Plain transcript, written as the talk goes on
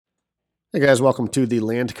Hey guys, welcome to the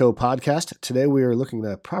Landco podcast. Today we are looking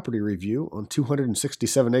at a property review on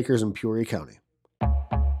 267 acres in Peoria County.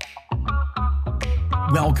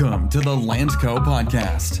 Welcome to the Landco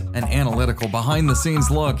podcast, an analytical behind-the-scenes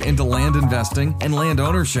look into land investing and land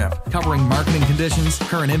ownership, covering marketing conditions,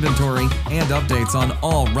 current inventory, and updates on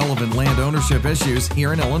all relevant land ownership issues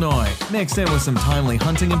here in Illinois, mixed in with some timely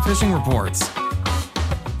hunting and fishing reports.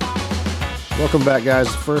 Welcome back,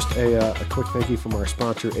 guys. First, a quick thank you from our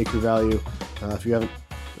sponsor, Acre Value. If you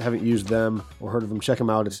haven't used them or heard of them, check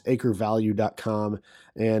them out. It's acrevalue.com,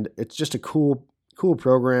 and it's just a cool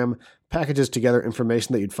program. Packages together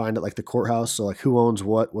information that you'd find at like the courthouse, so like who owns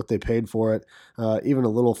what they paid for it, even a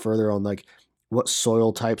little further on like what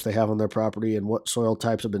soil types they have on their property and what soil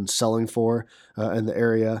types have been selling for in the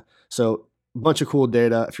area. So a bunch of cool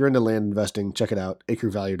data. If you're into land investing, check it out,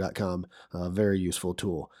 acrevalue.com. Very useful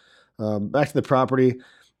tool. Back to the property.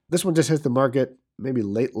 This one just hit the market maybe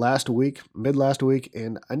mid last week,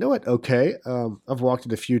 and I know it okay. I've walked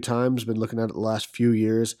it a few times, been looking at it the last few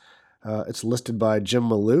years. It's listed by Jim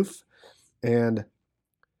Maloof, and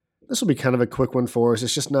this will be kind of a quick one for us.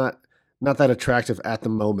 It's just not that attractive at the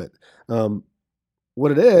moment.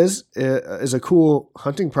 What it is a cool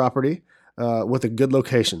hunting property with a good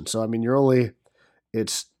location. So I mean,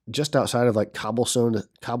 it's just outside of like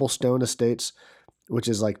Cobblestone Estates, which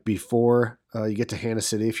is like before you get to Hannah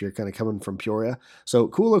City if you're kind of coming from Peoria. So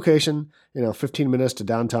cool location, 15 minutes to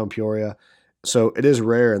downtown Peoria. So it is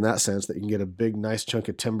rare in that sense that you can get a big, nice chunk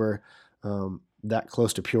of timber that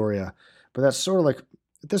close to Peoria. But that's sort of like,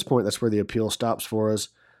 at this point, that's where the appeal stops for us.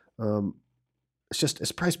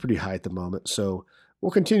 It's priced pretty high at the moment. So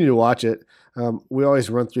we'll continue to watch it. We always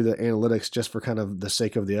run through the analytics just for kind of the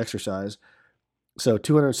sake of the exercise. So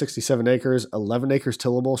 267 acres, 11 acres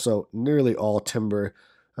tillable, so nearly all timber.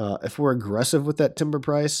 If we're aggressive with that timber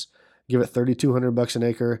price, give it $3,200 an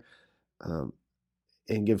acre, and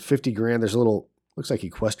give $50,000. There's a little, looks like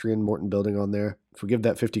equestrian Morton building on there. If we give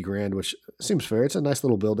that $50,000, which seems fair, it's a nice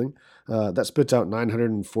little building. That spits out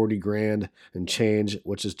 $940,000 and change,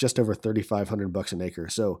 which is just over $3,500 an acre.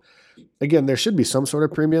 So again, there should be some sort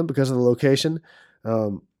of premium because of the location.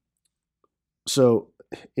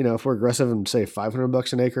 If we're aggressive and say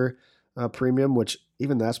 $500 an acre premium, which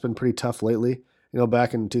even that's been pretty tough lately.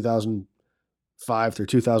 Back in 2005 through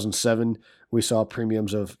 2007, we saw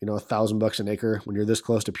premiums of $1,000 an acre when you're this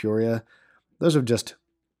close to Peoria. Those have just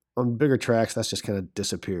on bigger tracks. That's just kind of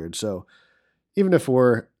disappeared. So even if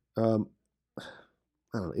we're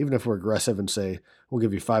aggressive and say we'll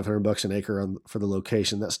give you $500 an acre for the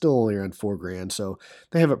location, that's still only around $4,000. So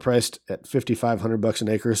they have it priced at $5,500 an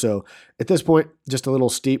acre. So at this point, just a little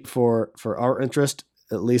steep for our interest,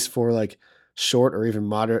 at least for like short or even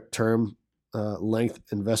moderate term length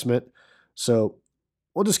investment. So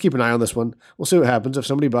we'll just keep an eye on this one. We'll see what happens. If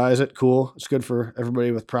somebody buys it, cool. It's good for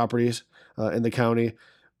everybody with properties in the county.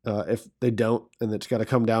 If they don't and it's got to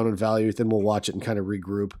come down in value, then we'll watch it and kind of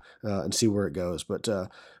regroup and see where it goes. But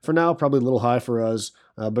for now, probably a little high for us.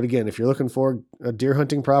 But again, if you're looking for a deer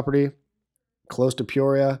hunting property close to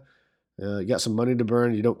Peoria, you got some money to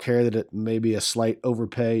burn, you don't care that it may be a slight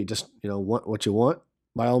overpay, you just want what you want,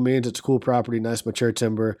 by all means, it's a cool property, nice mature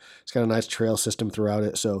timber. It's got a nice trail system throughout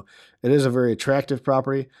it. So it is a very attractive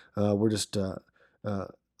property. We're just a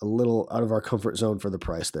little out of our comfort zone for the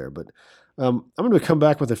price there. But I'm going to come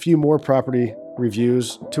back with a few more property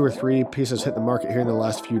reviews. 2 or 3 pieces hit the market here in the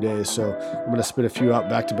last few days. So I'm going to spit a few out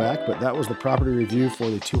back to back. But that was the property review for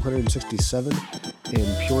the 267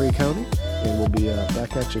 in Peoria County. And we'll be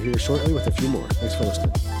back at you here shortly with a few more. Thanks for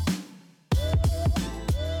listening.